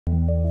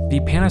The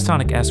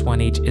Panasonic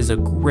S1H is a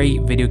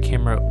great video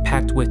camera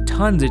packed with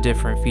tons of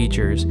different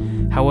features.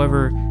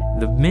 However,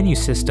 the menu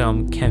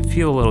system can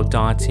feel a little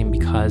daunting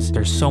because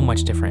there's so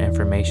much different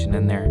information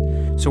in there.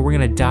 So we're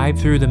gonna dive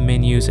through the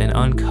menus and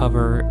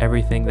uncover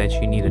everything that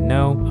you need to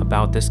know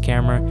about this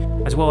camera,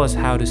 as well as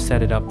how to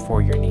set it up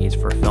for your needs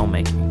for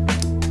filmmaking.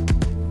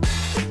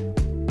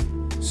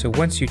 So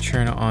once you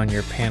turn on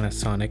your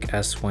Panasonic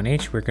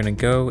S1H, we're gonna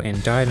go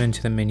and dive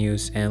into the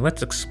menus and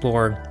let's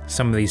explore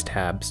some of these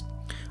tabs.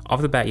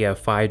 Off the bat, you have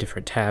 5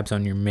 different tabs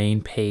on your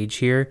main page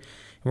here.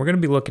 And we're gonna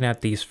be looking at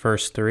these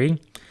first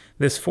 3.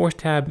 This 4th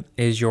tab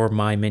is your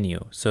My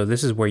Menu. So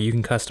this is where you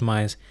can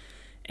customize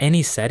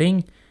any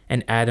setting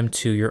and add them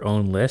to your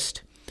own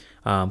list,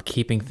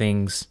 keeping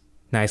things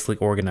nicely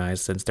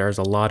organized since there's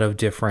a lot of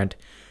different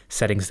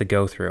settings to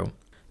go through.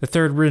 The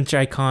 3rd wrench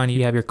icon,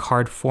 you have your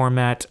card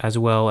format as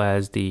well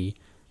as the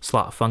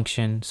slot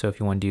function. So if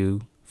you want to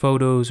do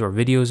photos or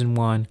videos in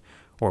one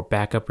or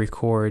backup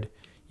record,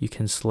 you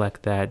can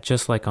select that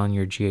just like on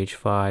your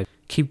GH5.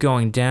 Keep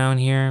going down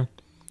here.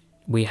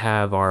 We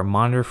have our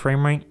monitor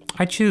frame rate.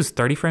 I choose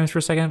 30 frames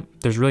per second.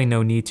 There's really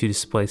no need to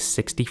display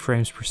 60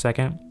 frames per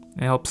second.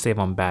 It helps save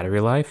on battery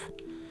life.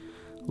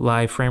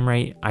 Live frame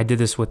rate, I did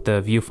this with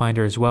the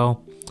viewfinder as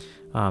well,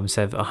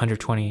 instead of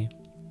 120.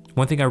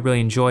 One thing I really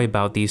enjoy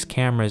about these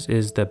cameras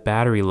is the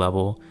battery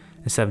level,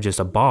 instead of just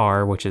a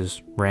bar, which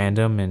is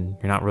random and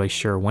you're not really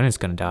sure when it's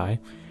gonna die,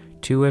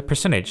 to a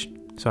percentage.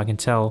 So I can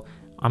tell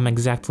I'm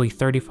exactly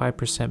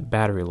 35%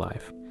 battery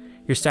life.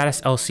 Your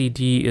status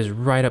LCD is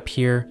right up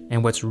here,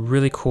 and what's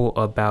really cool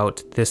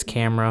about this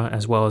camera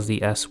as well as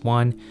the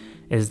S1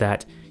 is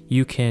that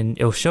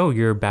it'll show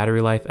your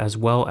battery life as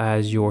well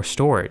as your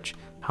storage,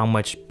 how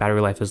much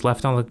battery life is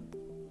left on the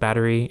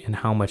battery and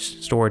how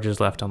much storage is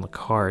left on the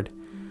card.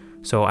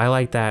 So I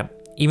like that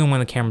even when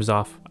the camera's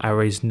off, I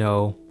always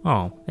know,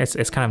 oh,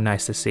 it's kind of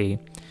nice to see.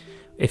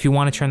 If you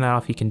want to turn that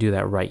off, you can do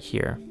that right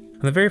here.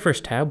 On the very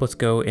first tab, let's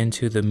go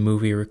into the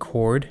movie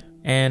record.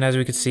 And as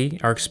we can see,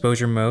 our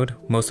exposure mode,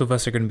 most of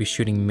us are going to be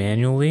shooting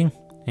manually.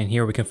 And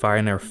here we can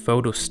find our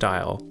photo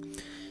style.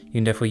 You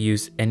can definitely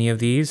use any of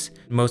these.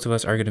 Most of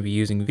us are going to be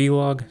using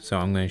Vlog, so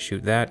I'm going to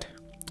shoot that.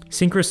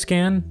 Synchro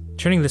scan,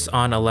 turning this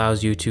on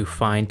allows you to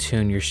fine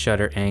tune your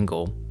shutter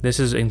angle. This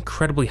is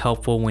incredibly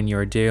helpful when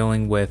you're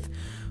dealing with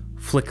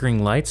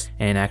flickering lights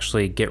and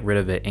actually get rid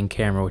of it in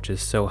camera, which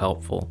is so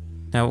helpful.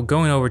 Now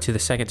going over to the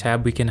 2nd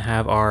tab, we can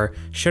have our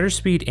shutter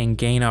speed and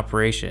gain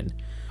operation.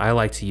 I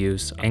like to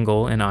use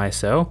angle and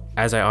ISO.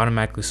 As I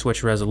automatically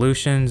switch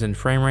resolutions and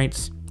frame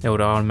rates, it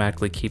would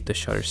automatically keep the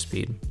shutter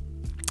speed.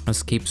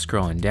 Let's keep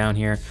scrolling down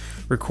here.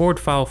 Record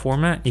file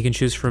format, you can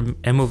choose from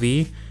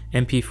MOV,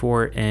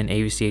 MP4, and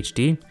AVC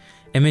HD.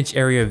 Image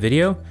area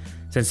video,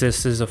 since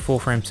this is a full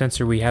frame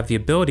sensor, we have the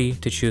ability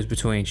to choose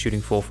between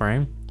shooting full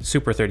frame,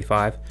 Super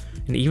 35,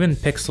 and even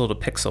pixel to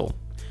pixel.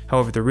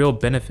 However, the real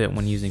benefit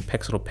when using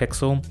pixel to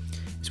pixel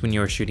is when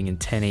you're shooting in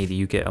 1080,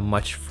 you get a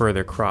much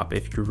further crop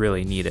if you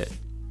really need it.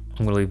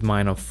 I'm gonna leave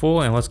mine on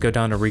full and let's go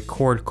down to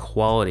record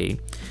quality.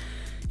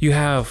 You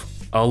have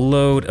a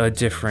load of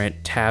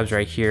different tabs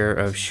right here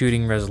of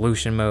shooting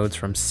resolution modes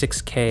from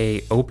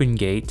 6K open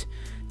gate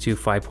to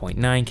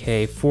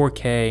 5.9K,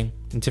 4K,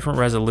 and different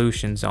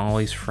resolutions and all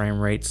these frame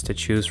rates to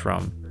choose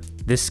from.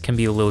 This can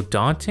be a little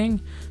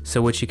daunting,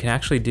 so what you can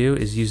actually do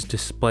is use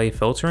display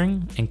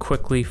filtering and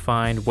quickly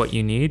find what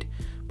you need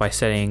by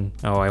setting,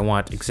 oh, I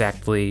want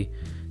exactly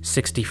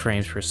 60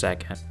 frames per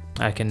second.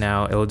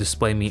 It will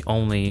display me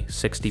only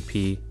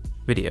 60p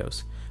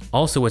videos.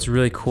 Also, what's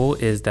really cool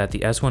is that the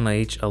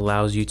S1H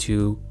allows you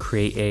to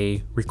create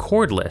a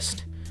record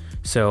list.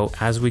 So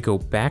as we go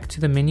back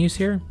to the menus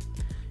here,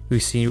 we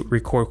see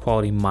record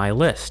quality my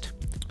list.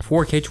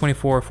 4K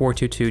 24,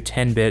 422,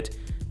 10-bit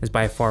is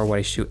by far what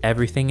I shoot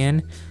everything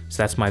in.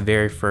 So that's my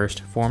very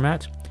first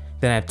format.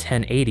 Then I have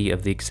 1080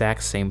 of the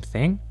exact same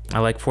thing. I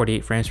like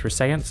 48 frames per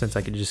second since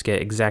I could just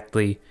get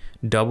exactly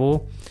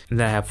double. And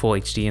then I have full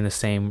HD in the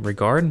same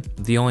regard.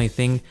 The only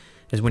thing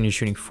is when you're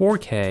shooting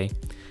 4K,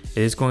 it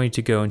is going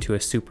to go into a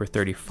Super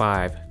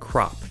 35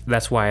 crop.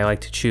 That's why I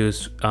like to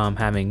choose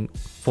having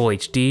full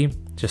HD,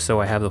 just so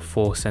I have the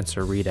full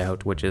sensor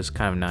readout, which is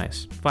kind of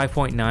nice.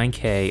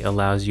 5.9K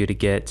allows you to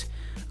get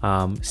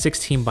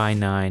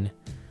 16:9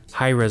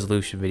 high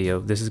resolution video.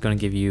 This is going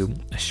to give you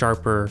a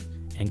sharper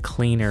and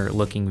cleaner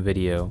looking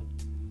video.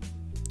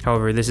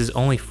 However, this is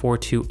only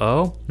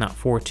 420, not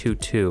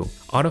 422.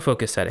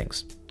 Autofocus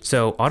settings.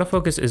 So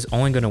autofocus is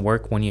only going to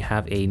work when you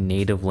have a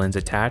native lens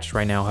attached.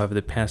 Right now I have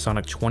the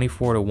Panasonic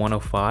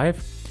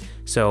 24-105.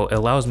 So it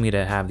allows me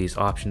to have these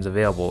options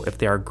available. If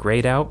they are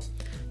grayed out,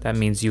 that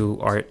means you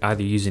are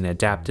either using an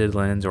adapted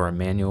lens or a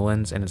manual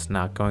lens and it's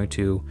not going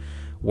to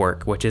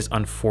work, which is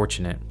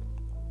unfortunate.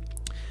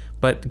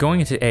 But going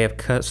into AF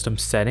custom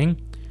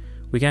setting,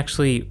 we can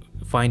actually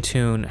fine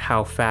tune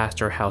how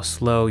fast or how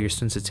slow your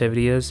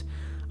sensitivity is.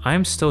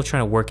 I'm still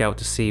trying to work out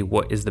to see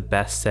what is the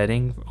best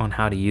setting on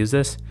how to use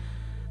this.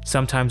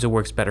 Sometimes it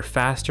works better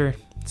faster,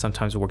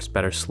 sometimes it works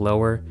better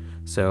slower.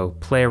 So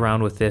play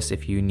around with this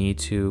if you need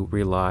to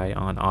rely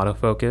on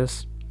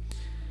autofocus.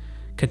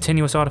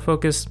 continuous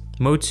autofocus,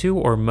 mode 2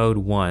 or mode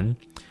 1.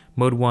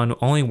 Mode 1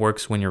 only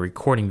works when you're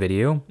recording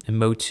video, and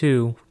mode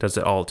 2 does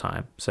it all the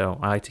time, so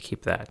I like to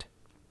keep that.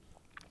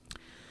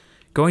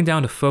 Going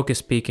down to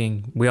focus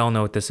peaking, we all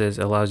know what this is.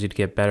 It allows you to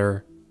get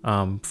better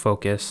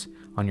focus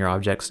on your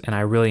objects, and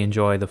I really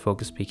enjoy the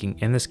focus peaking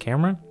in this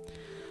camera.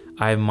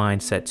 I have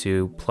mine set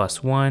to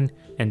 +1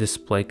 and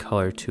display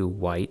color to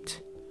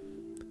white.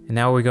 And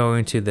now we're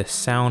going to the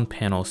sound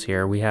panels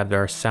here. We have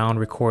our sound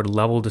record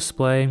level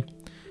display.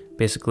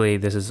 Basically,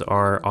 this is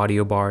our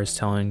audio bars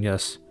telling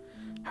us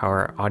how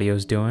our audio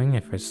is doing,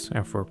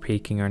 if we're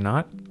peaking or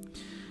not.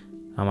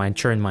 I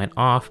turned mine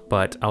off,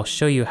 but I'll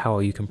show you how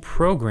you can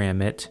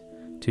program it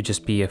to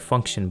just be a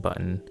function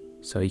button,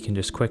 so you can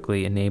just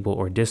quickly enable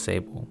or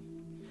disable.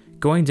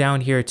 Going down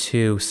here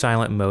to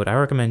silent mode, I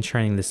recommend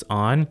turning this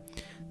on.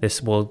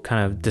 This will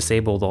kind of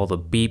disable all the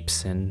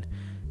beeps and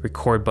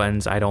record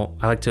buttons. I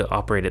like to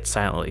operate it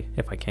silently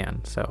if I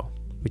can, so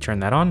we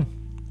turn that on.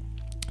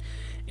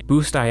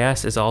 Boost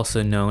IS is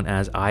also known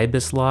as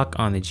IBIS lock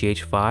on the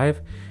GH5,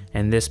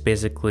 and this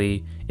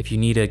basically, if you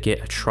need to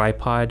get a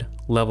tripod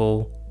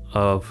level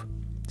of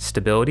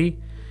stability,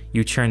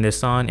 you turn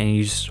this on and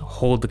you just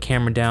hold the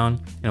camera down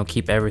and it'll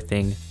keep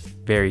everything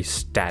very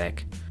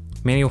static.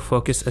 Manual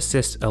focus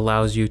assist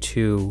allows you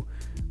to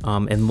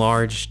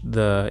enlarge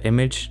the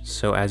image,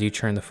 so as you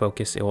turn the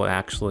focus it will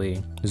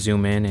actually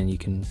zoom in and you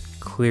can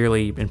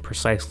clearly and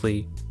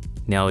precisely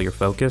nail your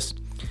focus.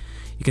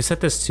 You can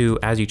set this to,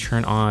 as you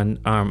turn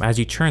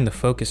the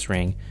focus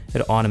ring,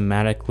 it'll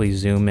automatically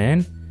zoom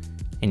in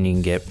and you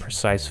can get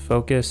precise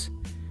focus,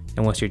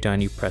 and once you're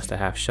done you press the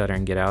half shutter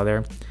and get out of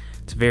there.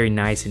 It's a very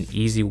nice and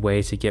easy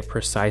way to get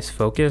precise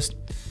focus.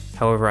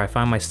 However, I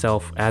find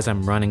myself, as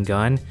I'm running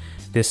gun,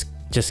 this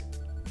just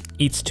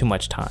eats too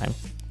much time,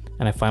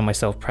 and I find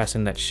myself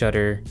pressing that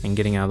shutter and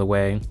getting out of the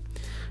way.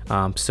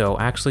 So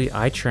actually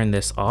I turn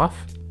this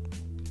off,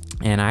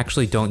 and I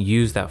actually don't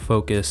use that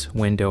focus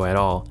window at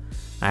all.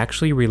 I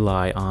actually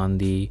rely on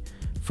the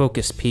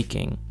focus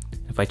peaking.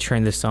 If I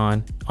turn this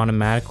on,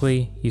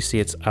 automatically you see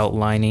it's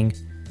outlining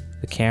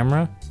the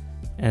camera,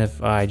 and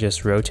if I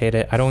just rotate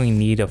it, I don't even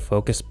need a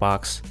focus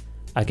box.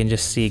 I can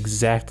just see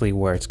exactly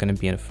where it's going to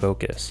be in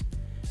focus.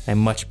 I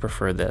much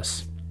prefer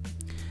this.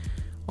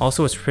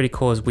 Also, what's pretty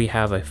cool is we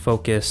have a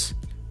focus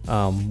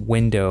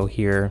window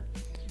here.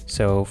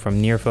 So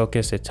from near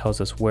focus, it tells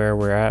us where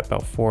we're at,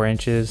 about 4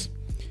 inches,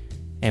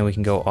 and we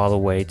can go all the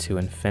way to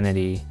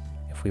infinity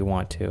if we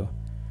want to.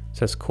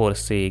 So it's cool to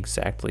see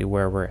exactly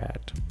where we're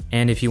at.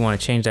 And if you want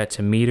to change that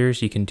to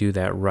meters, you can do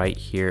that right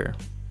here.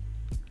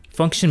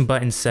 Function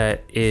button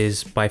set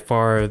is by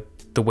far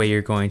the way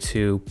you're going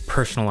to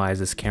personalize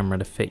this camera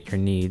to fit your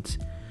needs.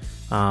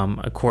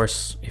 Of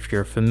course, if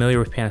you're familiar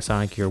with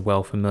Panasonic, you're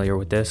well familiar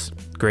with this.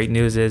 Great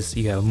news is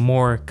you have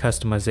more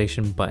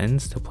customization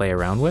buttons to play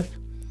around with.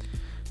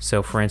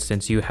 So for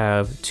instance, you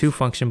have 2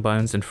 function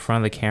buttons in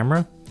front of the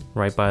camera,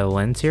 right by the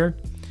lens here.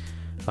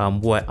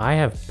 What I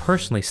have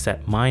personally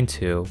set mine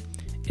to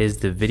is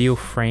the video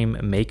frame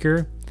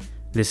maker.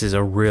 This is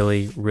a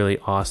really, really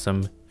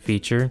awesome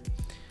feature.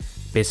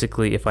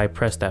 Basically, if I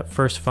press that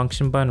first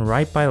function button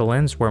right by the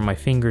lens where my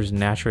fingers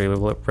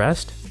naturally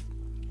rest,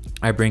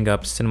 I bring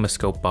up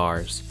CinemaScope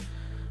bars,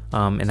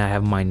 and I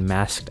have mine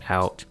masked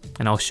out.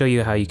 And I'll show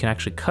you how you can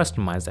actually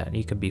customize that.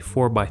 You could be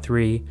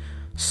 4:3,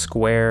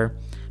 square,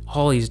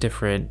 all these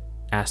different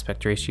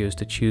aspect ratios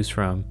to choose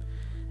from.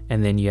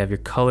 And then you have your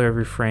color of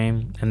your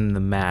frame and then the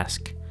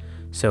mask.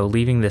 So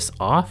leaving this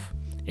off,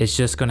 it's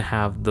just gonna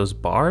have those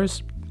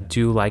bars. I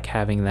do like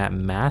having that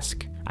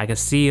mask. I can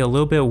see a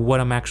little bit of what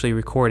I'm actually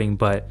recording,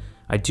 but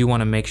I do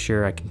wanna make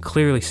sure I can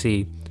clearly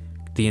see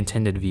the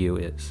intended view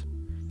is.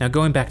 Now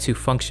going back to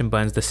function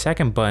buttons, the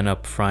second button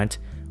up front,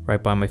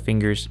 right by my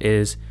fingers,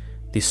 is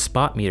the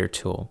spot meter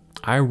tool.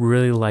 I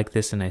really like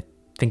this, and I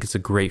think it's a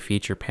great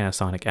feature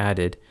Panasonic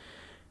added.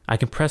 I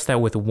can press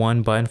that with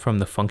one button from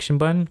the function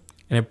button,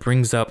 and it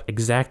brings up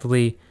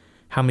exactly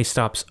how many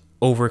stops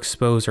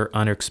overexposed or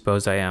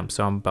underexposed I am.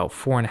 So I'm about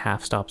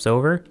 4.5 stops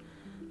over.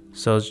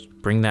 So let's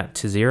bring that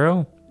to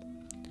 0.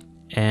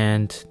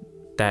 And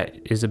that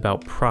is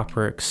about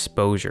proper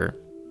exposure.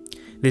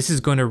 This is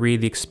going to read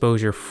the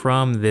exposure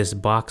from this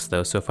box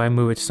though. So if I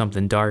move it to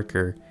something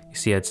darker, you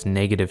see it's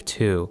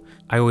 -2.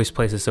 I always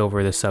place this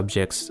over the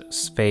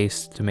subject's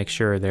face to make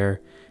sure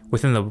they're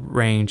within the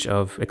range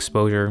of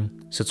exposure.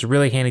 So it's a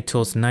really handy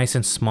tool. It's nice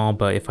and small,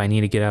 but if I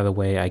need to get out of the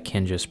way, I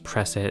can just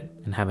press it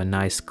and have a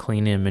nice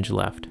clean image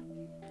left.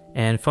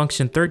 And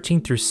function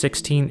 13 through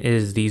 16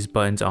 is these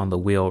buttons on the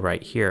wheel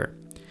right here.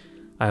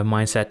 I have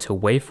mine set to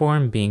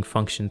waveform, being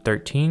function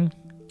 13.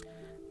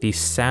 The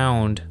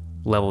sound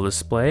level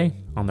display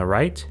on the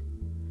right.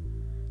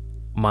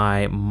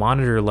 My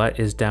monitor LUT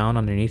is down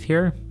underneath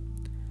here.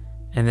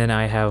 And then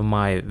I have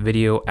my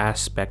video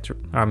aspect,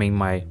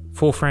 my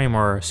full frame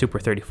or Super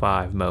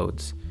 35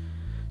 modes.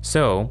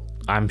 So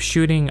I'm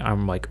shooting,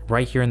 I'm like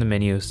right here in the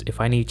menus. If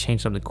I need to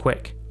change something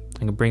quick, I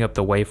can bring up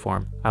the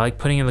waveform. I like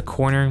putting it in the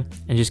corner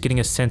and just getting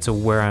a sense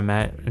of where I'm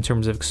at in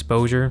terms of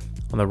exposure.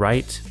 On the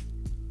right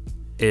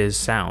is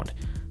sound.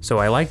 So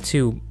I like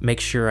to make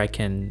sure I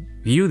can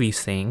view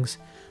these things,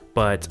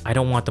 but I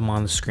don't want them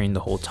on the screen the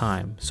whole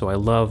time. So I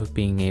love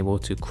being able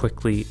to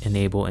quickly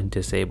enable and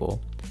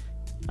disable.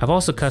 I've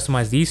also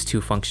customized these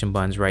two function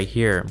buttons right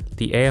here.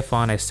 The AF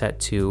on I set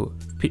to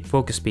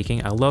focus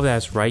speaking. I love that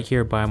it's right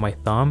here by my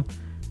thumb.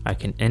 I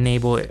can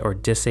enable it or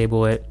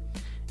disable it.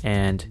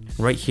 And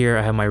right here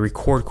I have my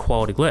record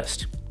quality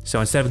list. So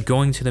instead of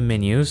going to the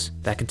menus,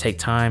 that can take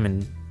time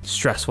and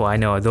stressful. I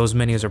know those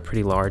menus are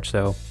pretty large.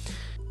 So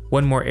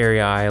one more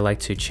area I like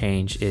to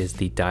change is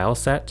the dial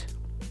set.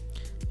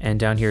 And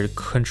down here,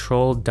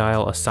 control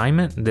dial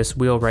assignment, this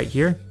wheel right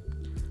here,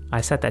 I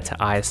set that to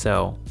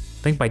ISO.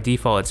 I think by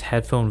default it's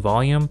headphone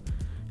volume.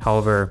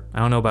 However, I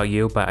don't know about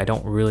you, but I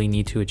don't really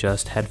need to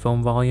adjust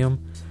headphone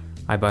volume.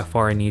 I by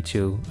far need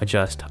to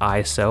adjust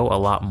ISO a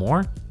lot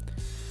more.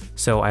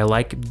 So I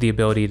like the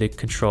ability to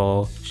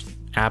control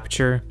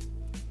aperture,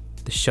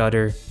 the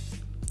shutter,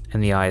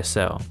 and the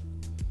ISO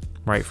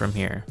right from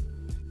here.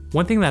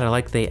 One thing that I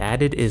like they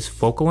added is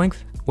focal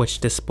length, which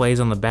displays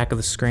on the back of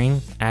the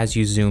screen as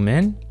you zoom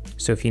in.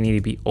 So if you need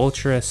to be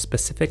ultra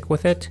specific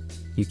with it,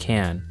 you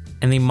can.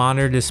 In the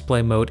monitor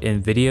display mode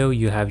in video,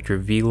 you have your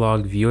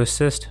Vlog view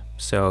assist.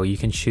 So you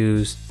can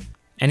choose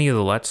any of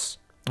the LUTs.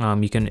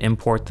 You can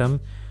import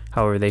them.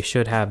 However, they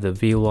should have the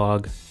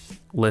Vlog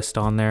list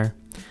on there.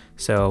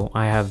 So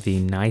I have the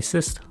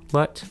nicest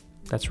LUT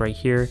that's right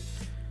here,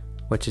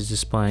 which is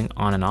displaying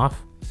on and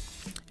off.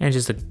 And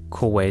just a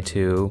cool way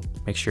to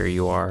make sure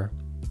your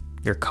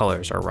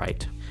colors are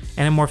right.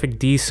 Anamorphic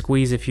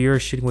D-squeeze, if you're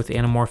shooting with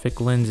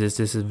anamorphic lenses,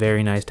 this is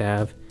very nice to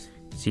have.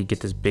 So you get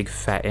this big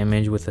fat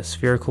image with a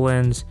spherical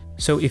lens.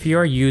 So if you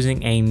are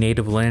using a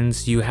native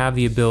lens, you have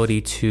the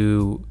ability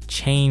to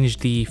change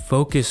the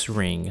focus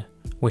ring,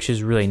 which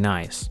is really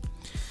nice.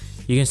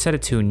 You can set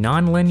it to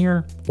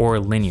non-linear or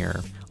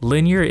linear.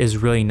 Linear is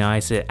really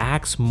nice. It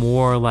acts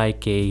more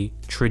like a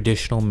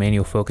traditional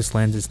manual focus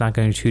lens. It's not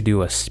going to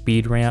do a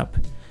speed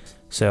ramp.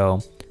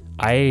 So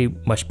I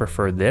much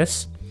prefer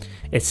this.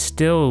 It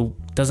still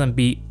doesn't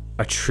beat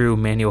a true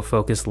manual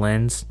focus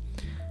lens.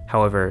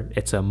 However,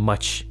 it's a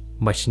much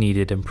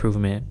needed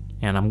improvement,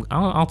 and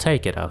I'll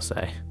take it, I'll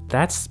say.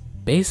 That's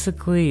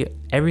basically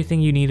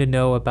everything you need to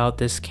know about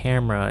this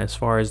camera as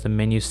far as the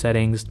menu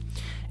settings.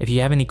 If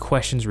you have any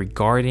questions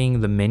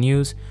regarding the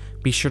menus,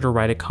 be sure to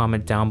write a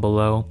comment down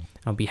below.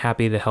 I'll be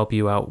happy to help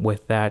you out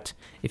with that.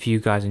 If you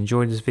guys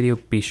enjoyed this video,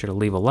 be sure to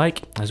leave a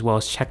like, as well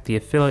as check the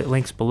affiliate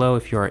links below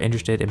if you are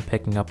interested in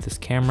picking up this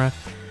camera.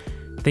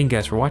 Thank you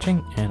guys for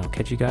watching, and I'll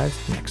catch you guys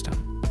next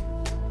time.